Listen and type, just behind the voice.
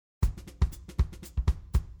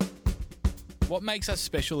What makes us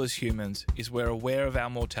special as humans is we're aware of our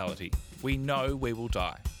mortality. We know we will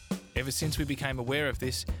die. Ever since we became aware of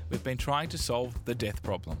this, we've been trying to solve the death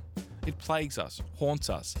problem. It plagues us, haunts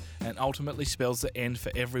us, and ultimately spells the end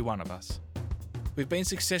for every one of us. We've been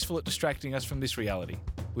successful at distracting us from this reality.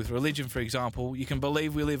 With religion, for example, you can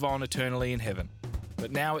believe we live on eternally in heaven.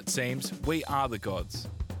 But now it seems we are the gods.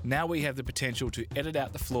 Now we have the potential to edit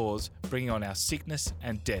out the flaws, bringing on our sickness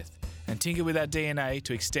and death, and tinker with our DNA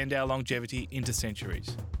to extend our longevity into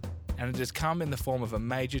centuries. And it has come in the form of a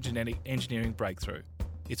major genetic engineering breakthrough.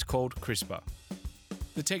 It's called CRISPR.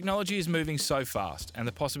 The technology is moving so fast and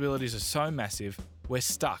the possibilities are so massive, we're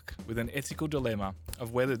stuck with an ethical dilemma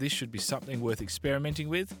of whether this should be something worth experimenting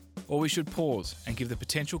with, or we should pause and give the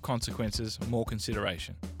potential consequences more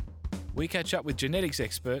consideration. We catch up with genetics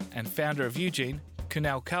expert and founder of Eugene,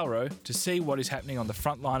 Kunal Kalro, to see what is happening on the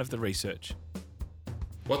front line of the research.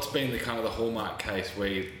 What's been the kind of the hallmark case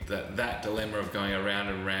where that dilemma of going around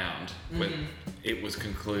and round when it was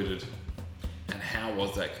concluded, and how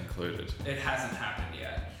was that concluded? It hasn't happened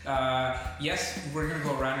yet. Yes, we're going to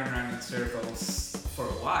go round and round in circles for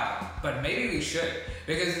a while, but maybe we should,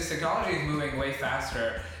 because this technology is moving way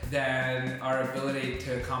faster than our ability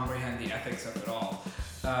to comprehend the ethics of it all,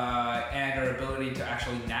 and our ability to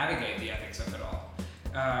actually navigate the ethics of it all.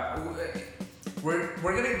 We're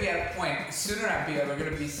going to be at a point sooner at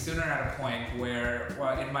a point where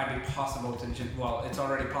it might be possible to it's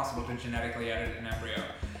already possible to genetically edit an embryo,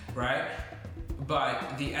 right?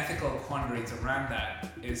 But the ethical quandaries around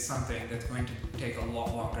that is something that's going to take a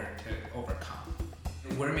lot longer to overcome.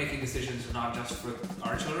 We're making decisions not just for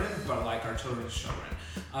our children, but like our children's children.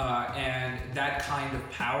 And that kind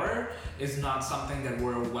of power is not something that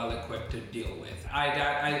we're well equipped to deal with.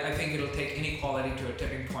 I think it'll take inequality to a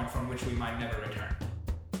tipping point from which we might never return.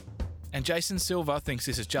 And Jason Silva thinks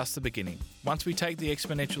this is just the beginning. Once we take the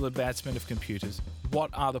exponential advancement of computers, what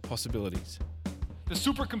are the possibilities? The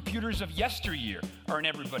supercomputers of yesteryear are in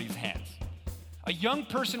everybody's hands. A young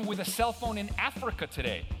person with a cell phone in Africa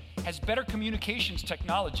today has better communications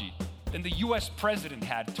technology than the US president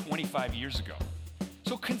had 25 years ago.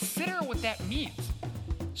 So consider what that means.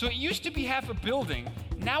 So it used to be half a building,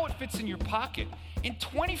 now it fits in your pocket. In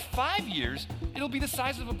 25 years, it'll be the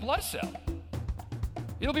size of a blood cell.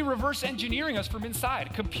 It'll be reverse engineering us from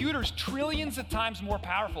inside. Computers trillions of times more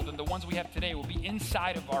powerful than the ones we have today will be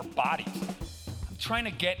inside of our bodies. I'm trying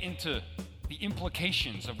to get into the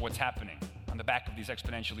implications of what's happening on the back of these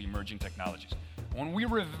exponentially emerging technologies. When we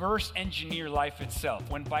reverse engineer life itself,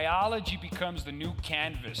 when biology becomes the new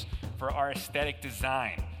canvas for our aesthetic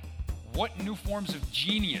design, what new forms of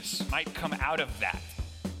genius might come out of that?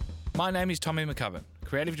 My name is Tommy McCubbin,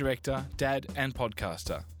 creative director, dad and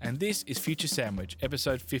podcaster, and this is Future Sandwich,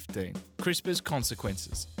 episode 15, CRISPR's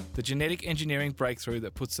Consequences, the genetic engineering breakthrough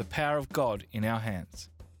that puts the power of God in our hands.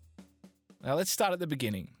 Now let's start at the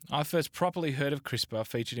beginning. I first properly heard of CRISPR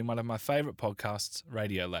featured in one of my favourite podcasts,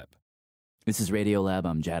 Radiolab. This is Radiolab.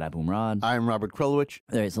 I'm Jad Abumrad. I'm Robert Krulwich.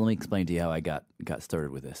 All right, so let me explain to you how I got started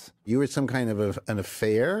with this. You were some kind of an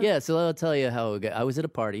affair? Yeah, so I'll tell you how it got. I was at a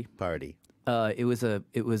party. It was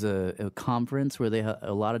a conference where they had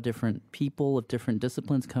a lot of different people of different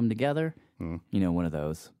disciplines come together. You know, one of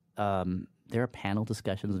those. There are panel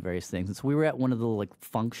discussions of various things. And so we were at one of the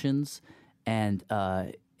functions, and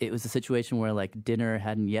it was a situation where dinner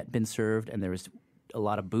hadn't yet been served, and there was a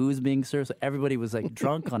lot of booze being served, so everybody was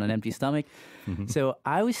drunk on an empty stomach. So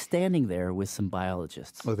I was standing there with some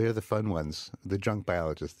biologists. Oh, they're the fun ones, the drunk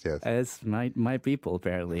biologists. Yes, as my people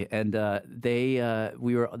apparently, and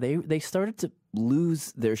they started to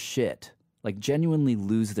lose their shit, genuinely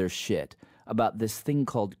lose their shit about this thing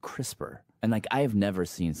called CRISPR. And I have never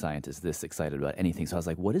seen scientists this excited about anything. So I was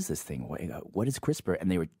like, what is this thing? What is CRISPR? And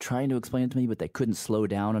they were trying to explain it to me, but they couldn't slow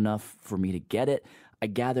down enough for me to get it. I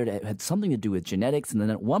gathered it had something to do with genetics. And then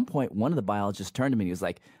at one point, one of the biologists turned to me and he was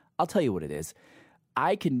like, I'll tell you what it is.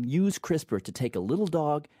 I can use CRISPR to take a little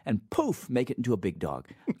dog and poof, make it into a big dog.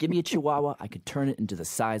 Give me a Chihuahua, I could turn it into the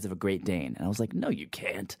size of a Great Dane. And I was like, no, you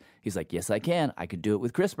can't. He's like, yes, I can. I could do it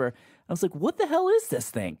with CRISPR. I was like, what the hell is this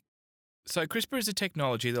thing? So CRISPR is a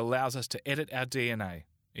technology that allows us to edit our DNA.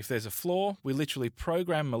 If there's a flaw, we literally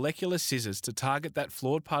program molecular scissors to target that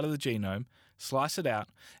flawed part of the genome, slice it out,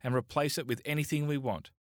 and replace it with anything we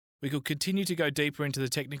want. We could continue to go deeper into the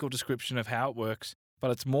technical description of how it works,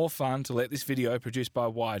 but it's more fun to let this video produced by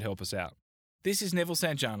Wired help us out. This is Neville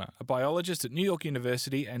Sanjana, a biologist at New York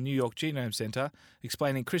University and New York Genome Center,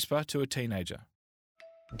 explaining CRISPR to a teenager.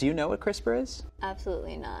 Do you know what CRISPR is?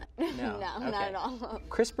 Absolutely not. No. Not Okay. at all.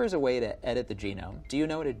 CRISPR is a way to edit the genome. Do you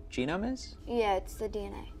know what a genome is? Yeah, it's the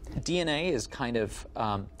DNA. DNA is kind of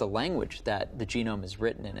the language that the genome is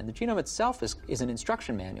written in. And the genome itself is an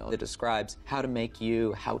instruction manual that describes how to make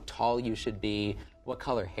you, how tall you should be, what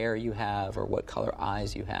color hair you have, or what color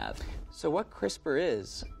eyes you have. So what CRISPR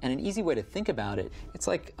is, and an easy way to think about it, it's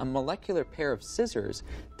like a molecular pair of scissors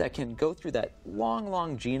that can go through that long,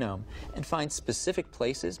 long genome and find specific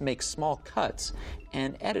places, make small cuts,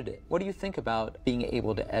 and edit it. What do you think about being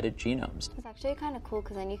able to edit genomes? It's actually kind of cool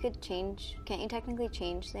because then you could change, can't you technically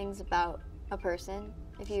change things about a person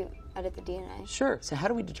if you edit the DNA? Sure. So how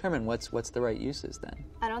do we determine what's the right uses then?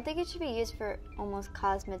 I don't think it should be used for almost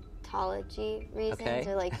cosmetology reasons, Okay.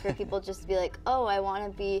 or like for people just to be like, oh, I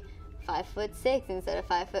want to be 5'6" instead of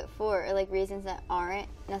 5'4", or like reasons that aren't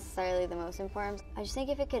necessarily the most important. I just think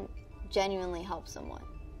if it could genuinely help someone,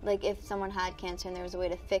 like if someone had cancer and there was a way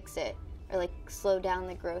to fix it or like slow down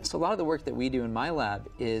the growth. So a lot of the work that we do in my lab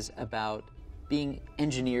is about being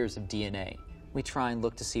engineers of DNA. We try and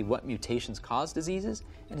look to see what mutations cause diseases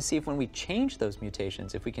and to see if when we change those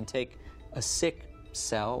mutations, if we can take a sick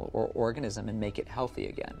cell or organism and make it healthy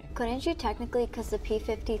again. Couldn't you technically, because the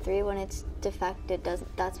P53, when it's defected,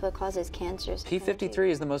 that's what causes cancers. P53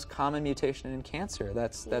 is the most common mutation in cancer.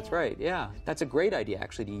 That's right, yeah. That's a great idea,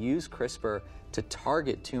 actually, to use CRISPR to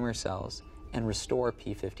target tumor cells and restore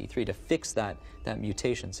P53, to fix that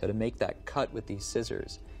mutation, so to make that cut with these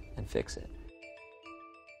scissors and fix it.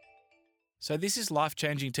 So this is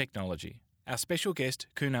life-changing technology. Our special guest,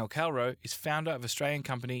 Kunal Kalro, is founder of Australian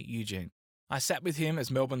company Eugene. I sat with him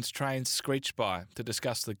as Melbourne's trains screeched by to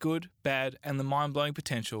discuss the good, bad and the mind-blowing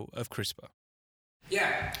potential of CRISPR.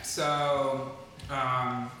 Yeah, so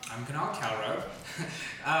I'm Kunal Kalro.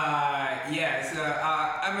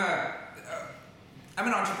 I'm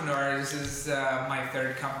an entrepreneur. This is my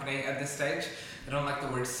third company at this stage. I don't like the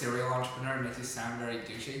word serial entrepreneur. It makes you sound very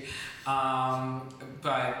douchey.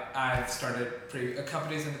 But I've started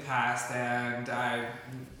companies in the past, and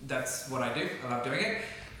that's what I do. I love doing it.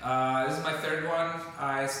 This is my third one.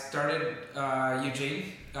 I started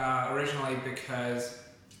Eugene originally because,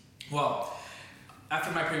 well,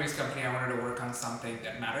 after my previous company, I wanted to work on something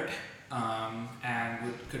that mattered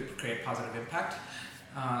and could create positive impact.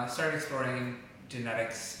 Started exploring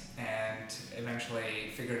genetics and eventually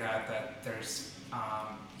figured out that there's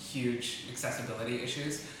huge accessibility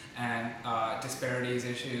issues and disparities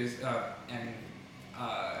issues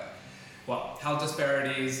health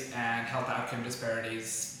disparities and health outcome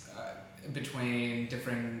disparities between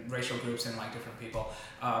different racial groups and like different people,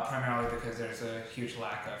 primarily because there's a huge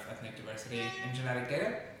lack of ethnic diversity in genetic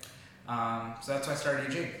data. So that's why I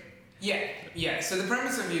started Eugene. Yeah. So the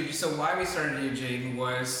premise of Eugene, so why we started Eugene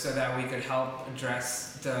was so that we could help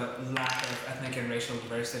address the lack of ethnic and racial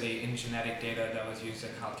diversity in genetic data that was used in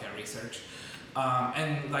healthcare research.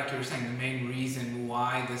 And like you were saying, the main reason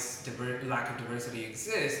why this lack of diversity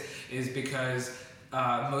exists is because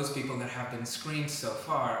most people that have been screened so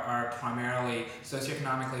far are primarily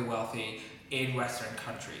socioeconomically wealthy in Western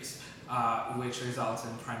countries, which results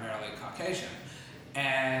in primarily Caucasian.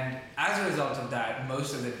 And as a result of that,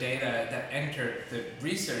 most of the data that entered the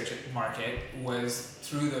research market was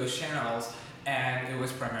through those channels, and it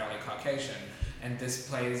was primarily Caucasian. And this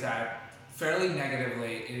plays out fairly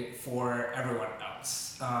negatively for everyone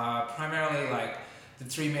else. Primarily, like, the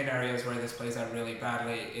three main areas where this plays out really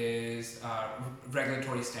badly is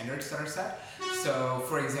regulatory standards that are set. So,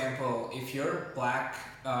 for example, if you're a black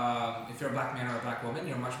man or a black woman,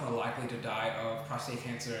 you're much more likely to die of prostate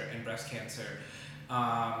cancer and breast cancer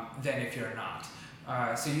than if you're not.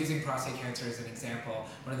 So using prostate cancer as an example,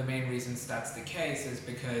 one of the main reasons that's the case is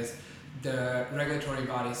because the regulatory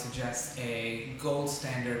body suggests a gold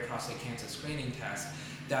standard prostate cancer screening test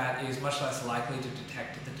that is much less likely to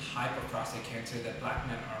detect the type of prostate cancer that black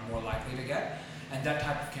men are more likely to get. And that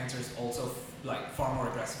type of cancer is also far more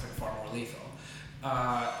aggressive and far more lethal.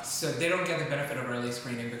 So they don't get the benefit of early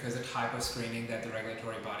screening because the type of screening that the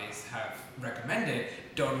regulatory bodies have recommended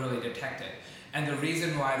don't really detect it. And the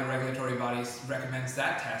reason why the regulatory bodies recommends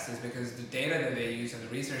that test is because the data that they use and the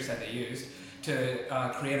research that they used to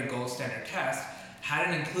create a gold standard test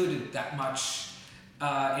hadn't included that much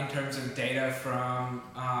in terms of data from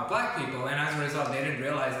black people, and as a result they didn't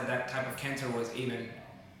realize that that type of cancer was even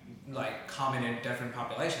common in different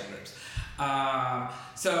population groups.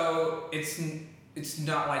 So it's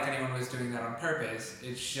not like anyone was doing that on purpose.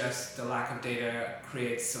 It's just the lack of data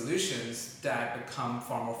creates solutions that become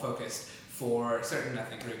far more focused for certain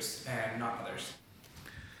ethnic groups and not others.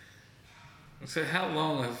 So how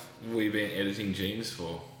long have we been editing genes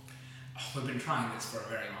for? We've been trying this for a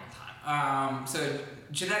very long time. So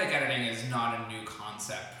genetic editing is not a new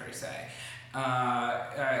concept per se.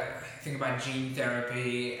 Think about gene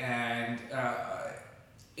therapy, and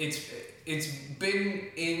it's been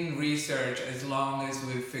in research as long as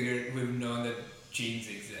we've known that genes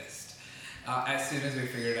exist. As soon as we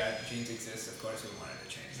figured out genes exist, of course, we wanted to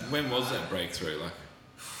change them. When was that breakthrough?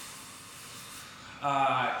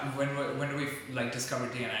 When do we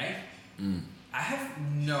discovered DNA? I have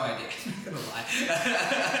no idea. I'm not gonna lie.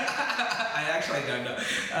 I actually don't know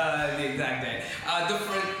the exact date.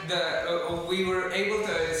 We were able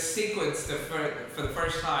to sequence for the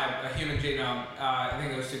first time a human genome. I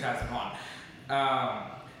think it was 2001.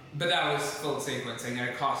 But that was full sequencing, and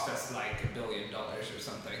it cost us like $1 billion or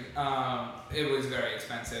something. It was very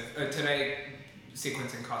expensive. Today,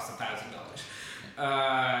 sequencing costs $1,000.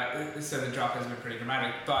 So the drop has been pretty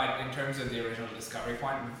dramatic. But in terms of the original discovery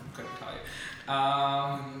point, I couldn't tell you.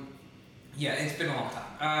 Yeah, it's been a long time.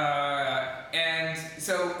 And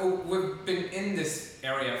so we've been in this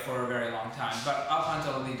area for a very long time. But up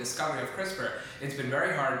until the discovery of CRISPR, it's been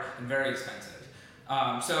very hard and very expensive.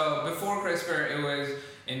 So before CRISPR, it was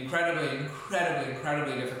incredibly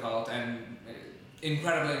difficult and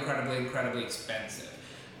incredibly expensive.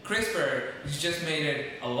 CRISPR has just made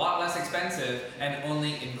it a lot less expensive and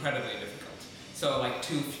only incredibly difficult. So like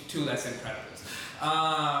two less incredibles.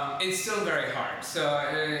 It's still very hard. So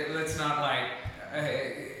let's not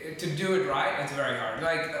to do it right, it's very hard.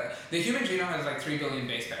 The human genome has 3 billion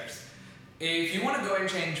base pairs. If you want to go and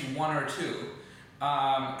change 1 or 2,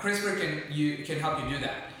 CRISPR can help you do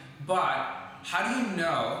that. But how do you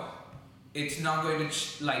know it's not going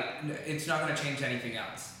to change anything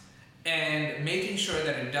else? And making sure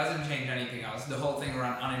that it doesn't change anything else, the whole thing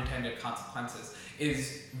around unintended consequences,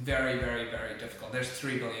 is very difficult. There's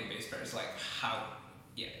 3 billion base pairs.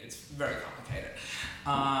 It's very complicated.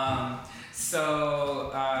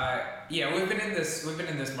 We've been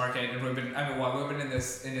in this market, and we've been in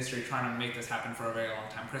this industry trying to make this happen for a very long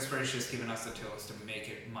time. CRISPR has just given us the tools to make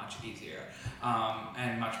it much easier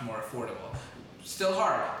and much more affordable. Still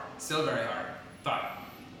hard, still very hard, but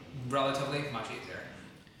relatively much easier.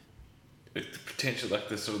 The potential,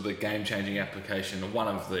 the game-changing application, or one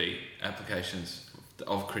of the applications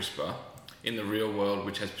of CRISPR in the real world,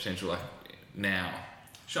 which has potential now.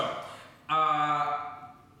 Sure.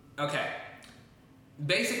 Okay.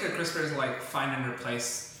 Basically, CRISPR is find and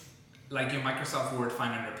replace, your Microsoft Word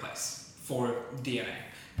find and replace for DNA,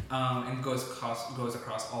 and goes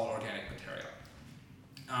across all organic material.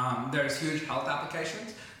 There's huge health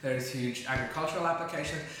applications. There's huge agricultural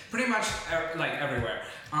applications. Pretty much everywhere.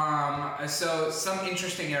 So some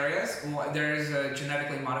interesting areas. There's a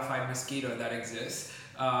genetically modified mosquito that exists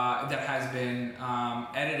that has been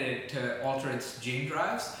edited to alter its gene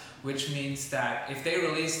drives, which means that if they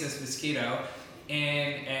release this mosquito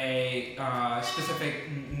in a specific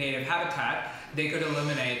native habitat, they could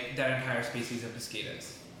eliminate that entire species of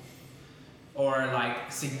mosquitoes. Or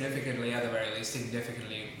significantly, at the very least,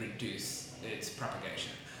 significantly reduce its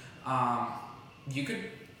propagation. You could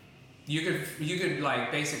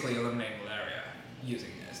basically eliminate malaria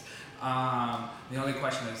using this. The only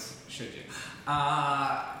question is, should you?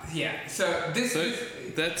 So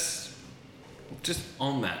that's just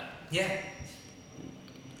on that. Yeah.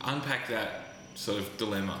 Unpack that sort of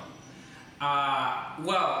dilemma.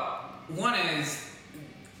 One is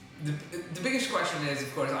the biggest question is,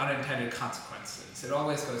 of course, unintended consequences. It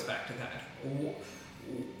always goes back to that.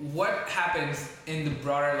 What happens in the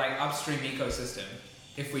broader upstream ecosystem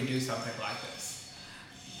if we do something like this?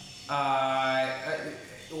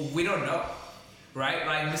 We don't know, right?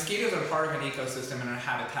 Mosquitoes are part of an ecosystem and a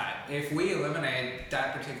habitat. If we eliminate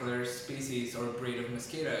that particular species or breed of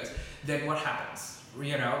mosquitoes, then what happens?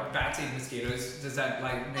 Bats eat mosquitoes. Does that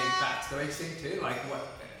make bats go extinct too? What?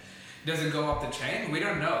 Does it go up the chain? We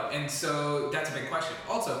don't know. And so that's a big question.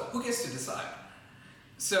 Also, who gets to decide?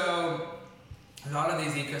 So a lot of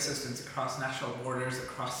these ecosystems across national borders,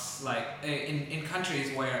 across in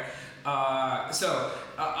countries where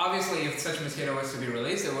obviously if such a mosquito was to be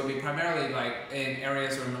released, it would be primarily in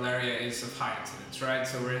areas where malaria is of high incidence, right?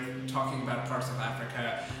 So we're talking about parts of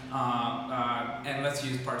Africa, and let's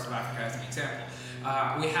use parts of Africa as an example.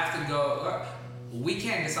 We have to go. We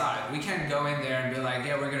can't decide. We can't go in there and be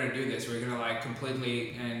we're going to do this. We're going to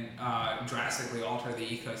completely and drastically alter the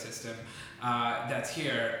ecosystem that's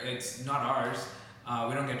here. It's not ours.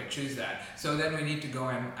 We don't get to choose that. So then we need to go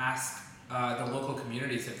and ask the local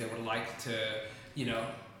communities if they would like to,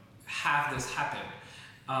 have this happen.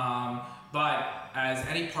 But as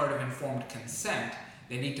any part of informed consent,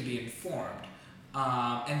 they need to be informed.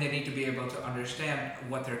 And they need to be able to understand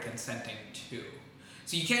what they're consenting to.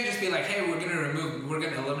 So you can't just be like, hey, we're going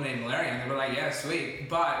to eliminate malaria. And they were like, yeah, sweet.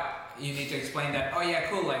 But you need to explain that, oh yeah,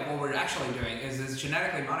 cool, like what we're actually doing is this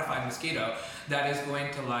genetically modified mosquito that is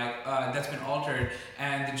going to that's been altered,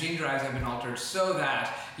 and the gene drives have been altered so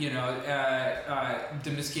that,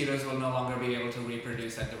 the mosquitoes will no longer be able to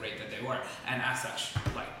reproduce at the rate that they were. And as such,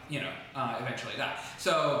 eventually die.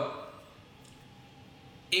 So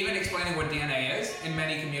even explaining what DNA is in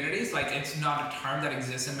many communities, like it's not a term that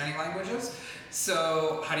exists in many languages.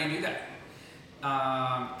 So how do you do that?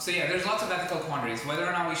 There's lots of ethical quandaries, whether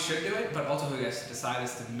or not we should do it, but also who gets to decide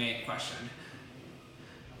is the main question.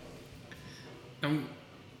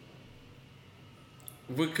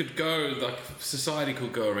 We could go, society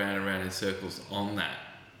could go around and around in circles on that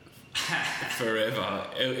forever.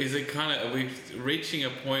 Is it are we reaching a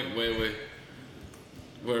point where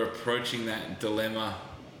we're approaching that dilemma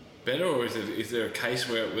better, or is there a case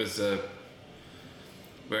where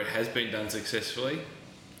where it has been done successfully?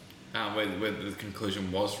 Where the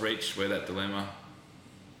conclusion was reached, where that dilemma?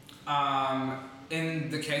 In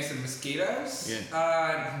the case of mosquitoes?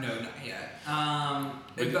 Yeah. No, not yet.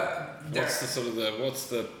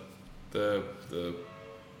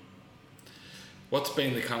 What's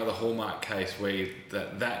been the kind of the hallmark case where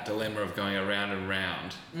that dilemma of going around and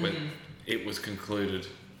round, when it was concluded,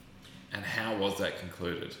 and how was that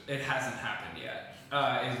concluded? It hasn't happened yet,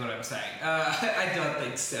 is what I'm saying. I don't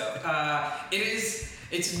think so.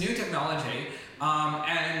 It's new technology,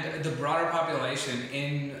 and the broader population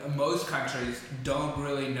in most countries don't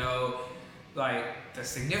really know the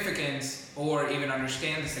significance or even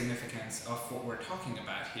understand the significance of what we're talking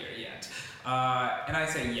about here yet. And I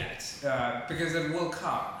say yet, because it will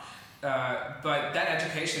come. But that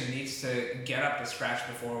education needs to get up to scratch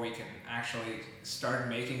before we can actually start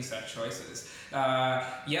making such choices.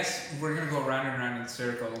 Yes, we're going to go around and around in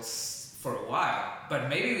circles for a while, but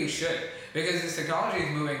maybe we should, because this technology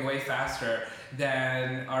is moving way faster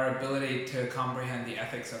than our ability to comprehend the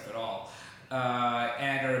ethics of it all,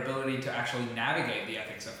 and our ability to actually navigate the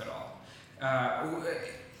ethics of it all.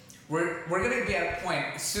 We're going to be at a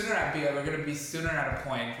point sooner at a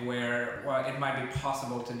point where it might be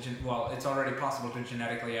possible to it's already possible to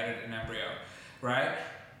genetically edit an embryo, right?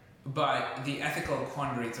 But the ethical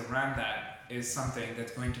quandaries around that is something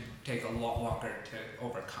that's going to take a lot longer to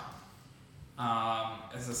overcome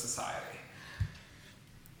as a society.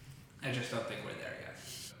 I just don't think we're there yet.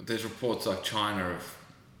 There's reports like China have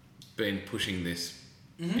been pushing this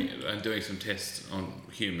and doing some tests on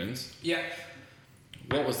humans. Yeah.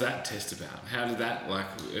 What was that test about? How did that,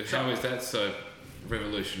 how is that so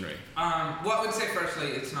revolutionary? Well, I would say firstly,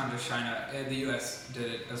 it's not just China. The US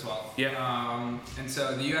did it as well. Yeah. And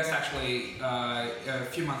so the US actually, a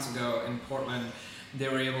few months ago in Portland, they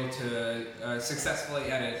were able to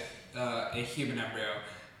successfully edit a human embryo.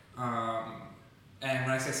 And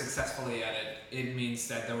when I say successfully edit, it means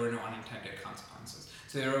that there were no unintended consequences.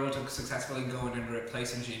 So they were able to successfully go in and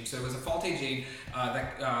replace a gene. So it was a faulty gene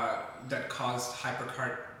that caused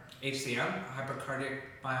HCM, hypercardiac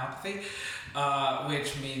myopathy,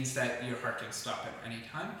 which means that your heart can stop at any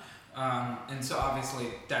time. And so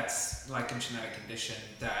obviously that's like a genetic condition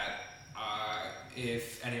that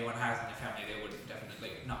if anyone has in their family, they would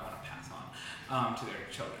definitely not want to pass on to their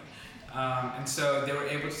children. And so they were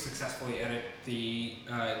able to successfully edit the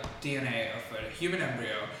DNA of a human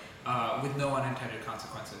embryo with no unintended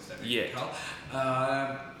consequences that they could tell.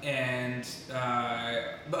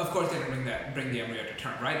 But of course they didn't bring the embryo to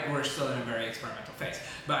term, right? We're still in a very experimental phase.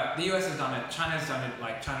 But the US has done it, China's done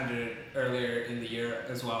it, China did it earlier in the year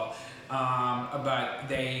as well. But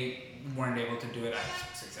they weren't able to do it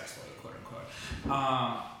as successfully, quote unquote.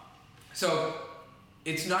 So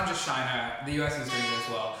it's not just China, the US is doing it as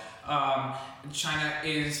well. China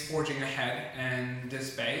is forging ahead in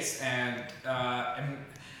this space, and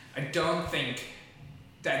I don't think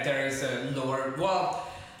that there is a lower,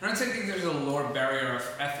 I don't think there's a lower barrier of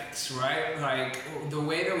ethics, right? Like, the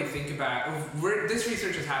way that we think about, this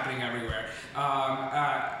research is happening everywhere.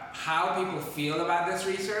 How people feel about this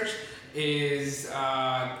research is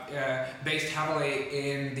based heavily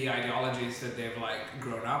in the ideologies that they've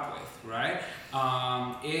grown up with, right?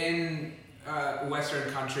 In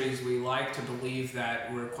Western countries, we like to believe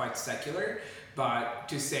that we're quite secular, but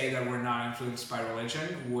to say that we're not influenced by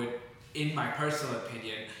religion would, in my personal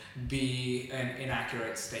opinion, be an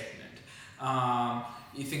inaccurate statement.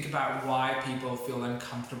 You think about why people feel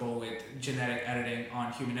uncomfortable with genetic editing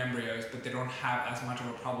on human embryos, but they don't have as much of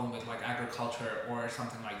a problem with agriculture or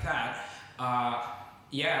something like that.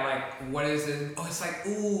 What is it? Oh, it's I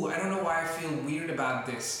don't know why I feel weird about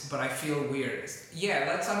this, but I feel weird. Yeah,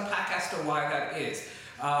 let's unpack as to why that is.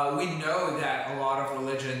 We know that a lot of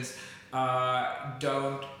religions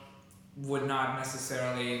would not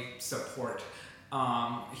necessarily support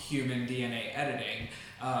human DNA editing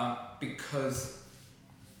because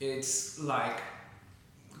it's like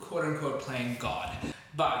quote unquote playing God.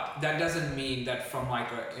 But that doesn't mean that from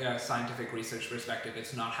like a scientific research perspective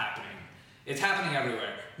it's not happening. It's happening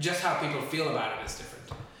everywhere. Just how people feel about it is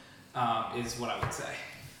different, is what I would say.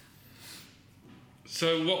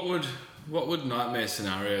 So what would nightmare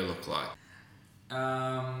scenario look like?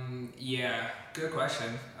 Yeah, good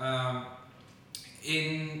question.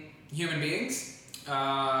 In human beings,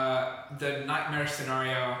 the nightmare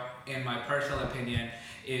scenario, in my personal opinion,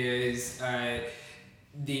 is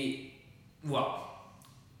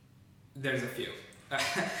there's a few.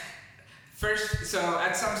 First, so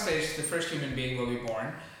at some stage, the first human being will be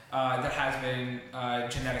born that has been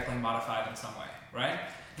genetically modified in some way, right?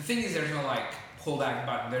 The thing is, there's no like pullback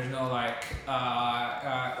button. There's no like,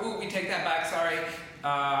 ooh, we take that back, sorry.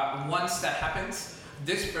 Once that happens,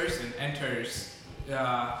 this person enters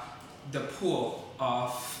the pool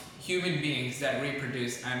of human beings that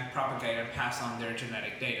reproduce and propagate and pass on their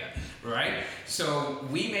genetic data, right? So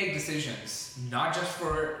we make decisions not just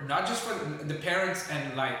for the parents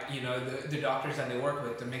and like, you know, the doctors that they work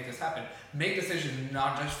with to make this happen. Make decisions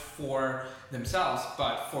not just for themselves,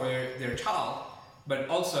 but for their child, but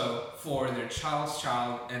also for their child's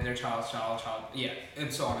child and their child's child, yeah,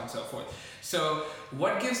 and so on and so forth. So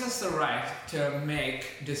what gives us the right to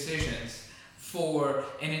make decisions for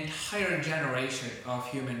an entire generation of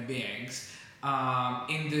human beings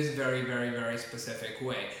in this very, very, very specific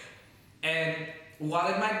way? And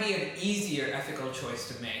while it might be an easier ethical choice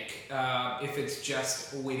to make if it's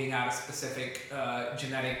just weeding out a specific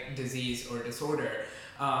genetic disease or disorder,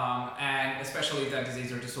 and especially if that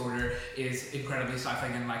disease or disorder is incredibly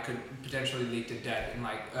stifling and like could potentially lead to death in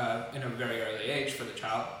like in a very early age for the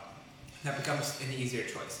child, that becomes an easier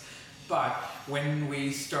choice. But when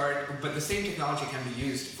we start, but the same technology can be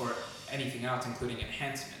used for anything else, including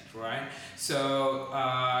enhancement, right? So,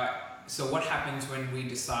 so what happens when we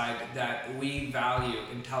decide that we value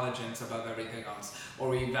intelligence above everything else, or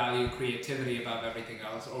we value creativity above everything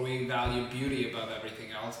else, or we value beauty above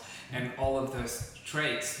everything else, and all of those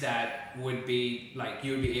traits that would be like,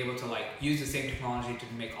 you would be able to like use the same technology to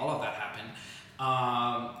make all of that happen,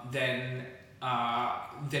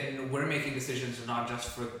 then we're making decisions not just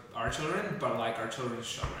for our children, but like our children's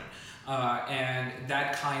children. And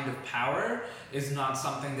that kind of power is not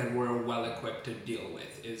something that we're well equipped to deal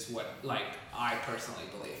with, is what like I personally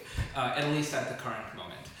believe, at least at the current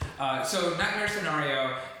moment. So nightmare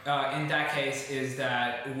scenario in that case is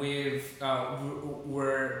that we're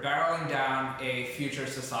barreling down a future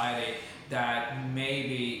society that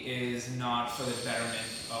maybe is not for the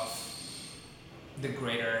betterment of the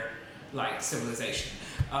greater like civilization.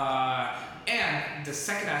 And the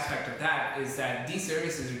second aspect of that is that these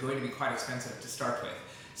services are going to be quite expensive to start with.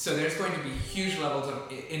 So there's going to be huge levels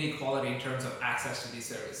of inequality in terms of access to these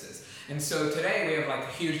services. And so today we have like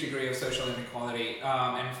a huge degree of social inequality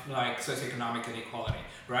and like socioeconomic inequality,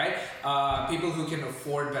 right? People who can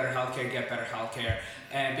afford better healthcare get better healthcare,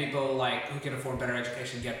 and people like who can afford better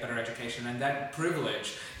education get better education. And that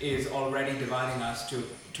privilege is already dividing us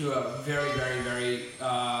to a very, very, very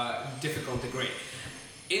difficult degree.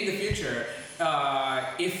 In the future,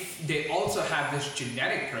 if they also have this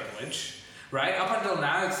genetic privilege, right? Up until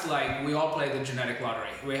now, it's like we all play the genetic lottery.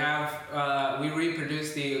 We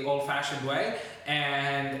reproduce the old-fashioned way,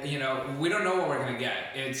 and you know we don't know what we're gonna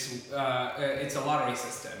get. It's a lottery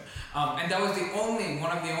system, and that was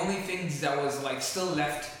one of the only things that was like still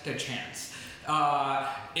left to chance.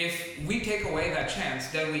 If we take away that chance,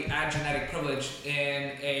 then we add genetic privilege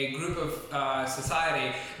in a group of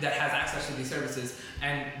society that has access to these services,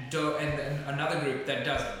 and another group that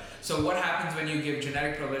doesn't. So what happens when you give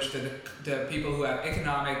genetic privilege to the people who have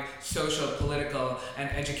economic, social, political, and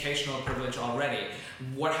educational privilege already?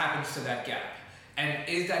 What happens to that gap? And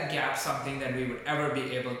is that gap something that we would ever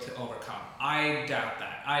be able to overcome? I doubt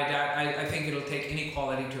that. I think it'll take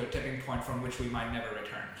inequality to a tipping point from which we might never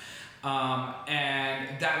return.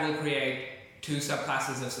 And that will create two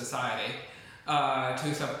subclasses of society,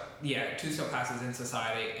 two subclasses in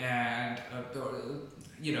society, and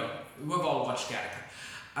you know, we've all watched Gattaca.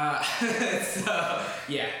 So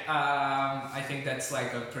yeah, I think that's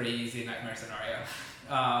like a pretty easy nightmare scenario.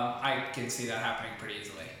 I can see that happening pretty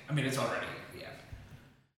easily. I mean, it's already, yeah.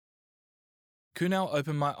 Kunal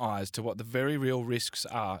opened my eyes to what the very real risks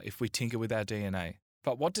are if we tinker with our DNA.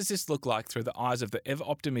 But what does this look like through the eyes of the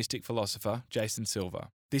ever-optimistic philosopher Jason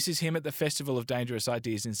Silva? This is him at the Festival of Dangerous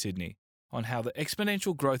Ideas in Sydney, on how the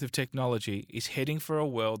exponential growth of technology is heading for a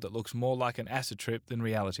world that looks more like an acid trip than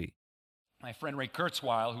reality. My friend Ray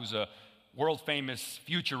Kurzweil, who's a world-famous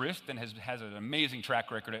futurist and has an amazing track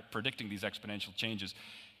record at predicting these exponential changes,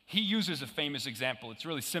 he uses a famous example. It's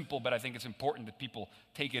really simple, but I think it's important that people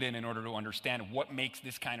take it in order to understand what makes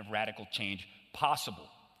this kind of radical change possible.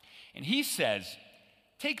 And he says,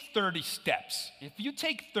 take 30 steps. If you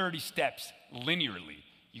take 30 steps linearly,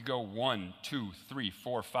 you go 1, 2, 3,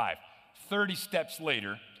 4, 5. 30 steps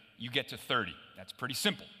later, you get to 30. That's pretty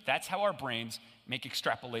simple. That's how our brains make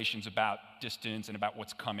extrapolations about distance and about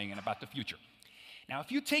what's coming and about the future. Now,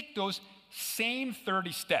 if you take those same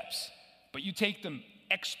 30 steps, but you take them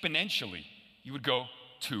exponentially, you would go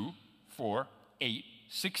 2, 4, 8,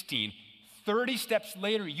 16. 30 steps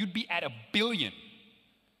later, you'd be at 1 billion.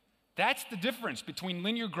 That's the difference between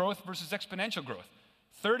linear growth versus exponential growth.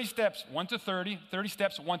 30 steps, 1 to 30, 30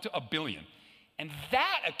 steps, 1 to 1 billion. And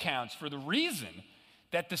that accounts for the reason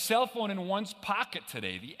that the cell phone in one's pocket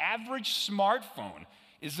today, the average smartphone,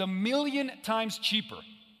 is 1 million times cheaper,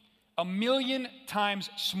 1 million times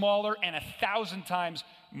smaller, and 1,000 times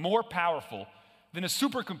more powerful than a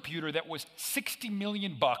supercomputer that was $60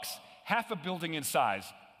 million, half a building in size,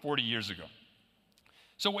 40 years ago.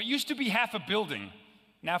 So what used to be half a building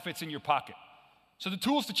now fits in your pocket. So the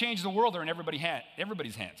tools to change the world are in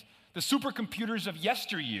everybody's hands. The supercomputers of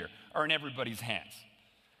yesteryear are in everybody's hands.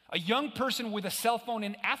 A young person with a cell phone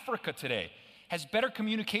in Africa today has better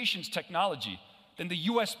communications technology than the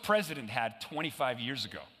US president had 25 years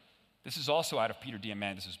ago. This is also out of Peter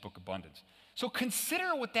Diamandis' book, Abundance. So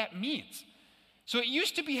consider what that means. So it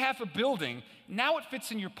used to be half a building, now it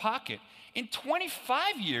fits in your pocket. In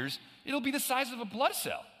 25 years, it'll be the size of a blood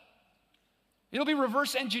cell. It'll be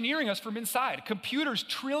reverse engineering us from inside. Computers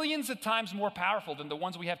trillions of times more powerful than the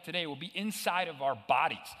ones we have today will be inside of our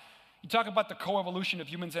bodies. You talk about the coevolution of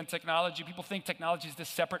humans and technology. People think technology is this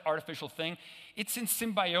separate artificial thing. It's in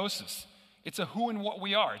symbiosis. It's a who and what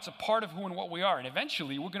we are. It's a part of who and what we are. And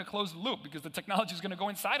eventually, we're going to close the loop because the technology is going to go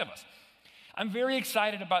inside of us. I'm very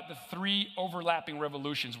excited about the 3 overlapping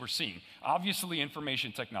revolutions we're seeing. Obviously,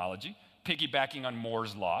 information technology, piggybacking on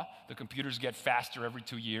Moore's law. The computers get faster every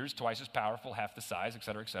 2 years, twice as powerful, half the size, et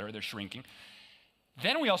cetera, et cetera. They're shrinking.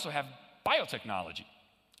 Then we also have biotechnology.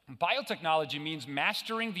 Biotechnology means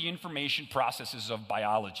mastering the information processes of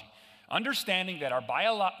biology, understanding that our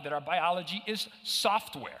biology is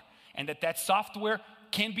software, and that software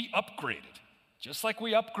can be upgraded. Just like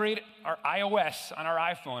we upgrade our iOS on our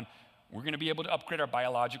iPhone, we're going to be able to upgrade our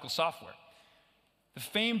biological software. The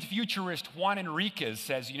famed futurist Juan Enriquez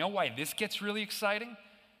says, you know why this gets really exciting?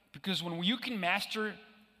 Because when you can master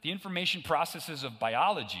the information processes of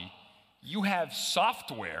biology, you have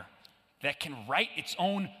software that can write its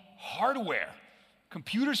own hardware.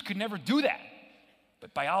 Computers could never do that,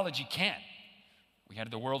 but biology can. We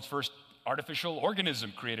had the world's first artificial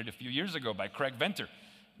organism created a few years ago by Craig Venter.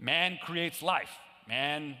 Man creates life.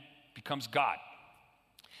 Man becomes God.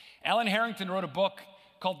 Alan Harrington wrote a book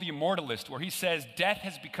called The Immortalist, where he says death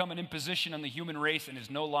has become an imposition on the human race and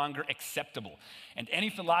is no longer acceptable. And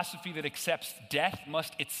any philosophy that accepts death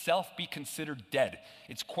must itself be considered dead,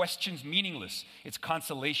 its questions meaningless, its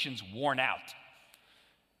consolations worn out.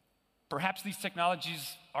 Perhaps these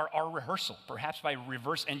technologies are our rehearsal. Perhaps by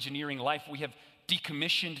reverse engineering life, we have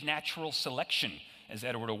decommissioned natural selection, as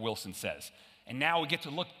Edward O. Wilson says. And now we get to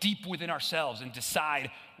look deep within ourselves and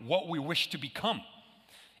decide what we wish to become.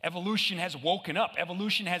 Evolution has woken up.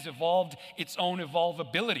 Evolution has evolved its own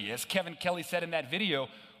evolvability. As Kevin Kelly said in that video,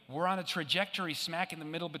 we're on a trajectory smack in the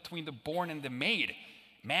middle between the born and the made.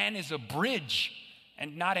 Man is a bridge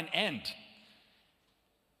and not an end.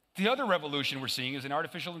 The other revolution we're seeing is in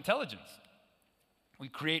artificial intelligence. We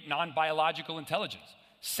create non-biological intelligence,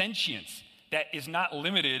 sentience that is not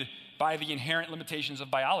limited by the inherent limitations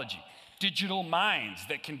of biology, digital minds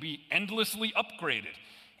that can be endlessly upgraded.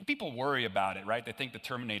 And people worry about it, right? They think the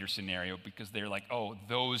Terminator scenario because they're like, oh,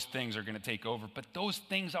 those things are going to take over. But those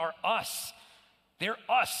things are us. They're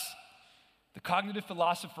us. The cognitive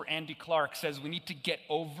philosopher Andy Clark says we need to get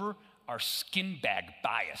over our skin bag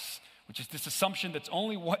bias, which is this assumption that's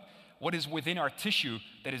only what is within our tissue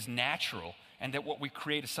that is natural and that what we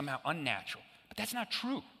create is somehow unnatural. But that's not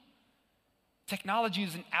true. Technology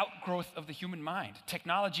is an outgrowth of the human mind.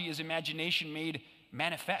 Technology is imagination made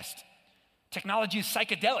manifest. Technology is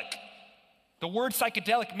psychedelic. The word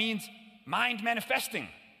psychedelic means mind manifesting.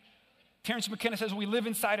 Terence McKenna says we live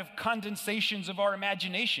inside of condensations of our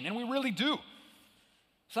imagination, and we really do.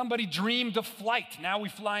 Somebody dreamed of flight. Now we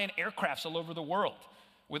fly in aircrafts all over the world.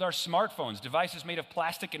 With our smartphones, devices made of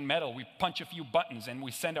plastic and metal, we punch a few buttons and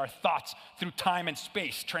we send our thoughts through time and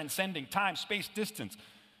space, transcending time, space, distance.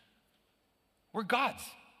 We're gods.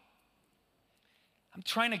 I'm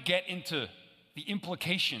trying to get into the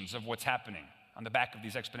implications of what's happening on the back of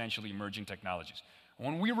these exponentially emerging technologies.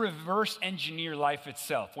 When we reverse engineer life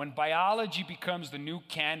itself, when biology becomes the new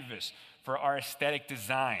canvas for our aesthetic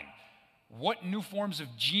design, what new forms of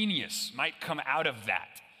genius might come out of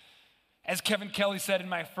that? As Kevin Kelly said in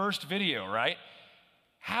my first video, right?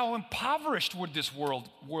 How impoverished would this world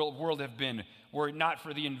have been were it not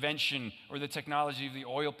for the invention or the technology of the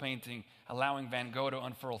oil painting allowing Van Gogh to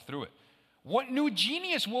unfurl through it? What new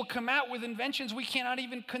genius will come out with inventions we cannot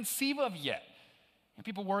even conceive of yet? And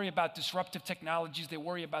people worry about disruptive technologies. They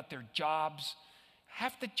worry about their jobs.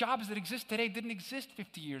 Half the jobs that exist today didn't exist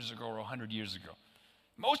 50 years ago or 100 years ago.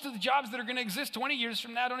 Most of the jobs that are going to exist 20 years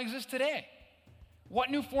from now don't exist today. What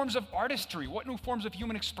new forms of artistry, what new forms of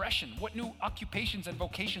human expression, what new occupations and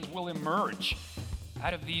vocations will emerge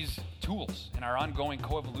out of these tools and our ongoing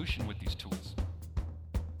coevolution with these tools?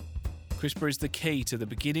 CRISPR is the key to the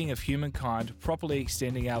beginning of humankind properly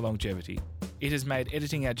extending our longevity. It has made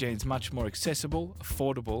editing our genes much more accessible,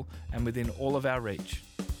 affordable, and within all of our reach.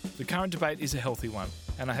 The current debate is a healthy one,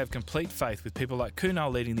 and I have complete faith with people like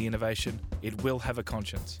Kunal leading the innovation, it will have a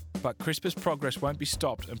conscience. But CRISPR's progress won't be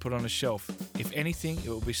stopped and put on a shelf. If anything, it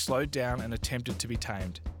will be slowed down and attempted to be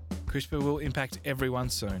tamed. CRISPR will impact everyone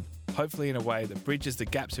soon, hopefully in a way that bridges the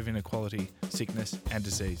gaps of inequality, sickness, and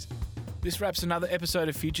disease. This wraps another episode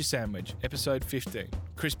of Future Sandwich, episode 15,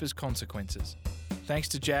 CRISPR's Consequences. Thanks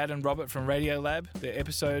to Jad and Robert from Radiolab. Their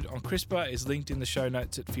episode on CRISPR is linked in the show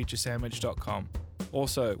notes at futuresandwich.com.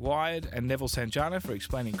 Also, Wired and Neville Sanjana for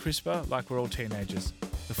explaining CRISPR like we're all teenagers.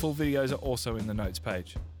 The full videos are also in the notes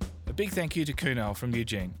page. A big thank you to Kunal from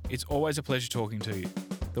Eugene. It's always a pleasure talking to you.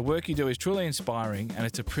 The work you do is truly inspiring, and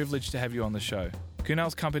it's a privilege to have you on the show.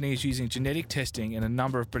 Kunal's company is using genetic testing in a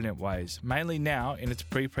number of brilliant ways, mainly now in its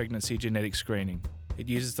pre-pregnancy genetic screening. It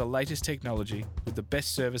uses the latest technology with the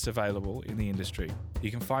best service available in the industry.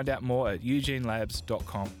 You can find out more at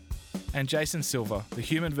eugenelabs.com. And Jason Silva, the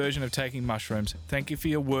human version of taking mushrooms, thank you for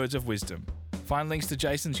your words of wisdom. Find links to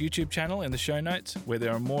Jason's YouTube channel in the show notes, where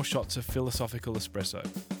there are more shots of philosophical espresso.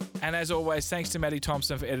 And as always, thanks to Maddie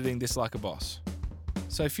Thompson for editing this like a boss.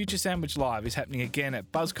 So Future Sandwich Live is happening again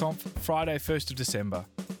at BuzzConf Friday 1st of December.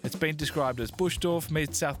 It's been described as Bushdorf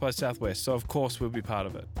meets South by Southwest, so of course we'll be part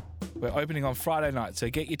of it. We're opening on Friday night, so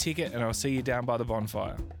get your ticket and I'll see you down by the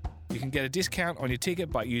bonfire. You can get a discount on your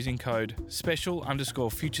ticket by using code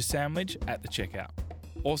special_Future Sandwich at the checkout.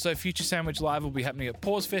 Also, Future Sandwich Live will be happening at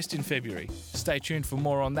PauseFest in February. Stay tuned for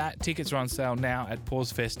more on that. Tickets are on sale now at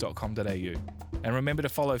pausefest.com.au. And remember to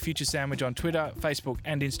follow Future Sandwich on Twitter, Facebook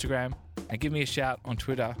and Instagram. And give me a shout on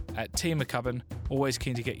Twitter at T McCubbin. Always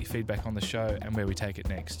keen to get your feedback on the show and where we take it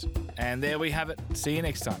next. And there we have it. See you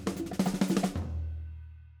next time.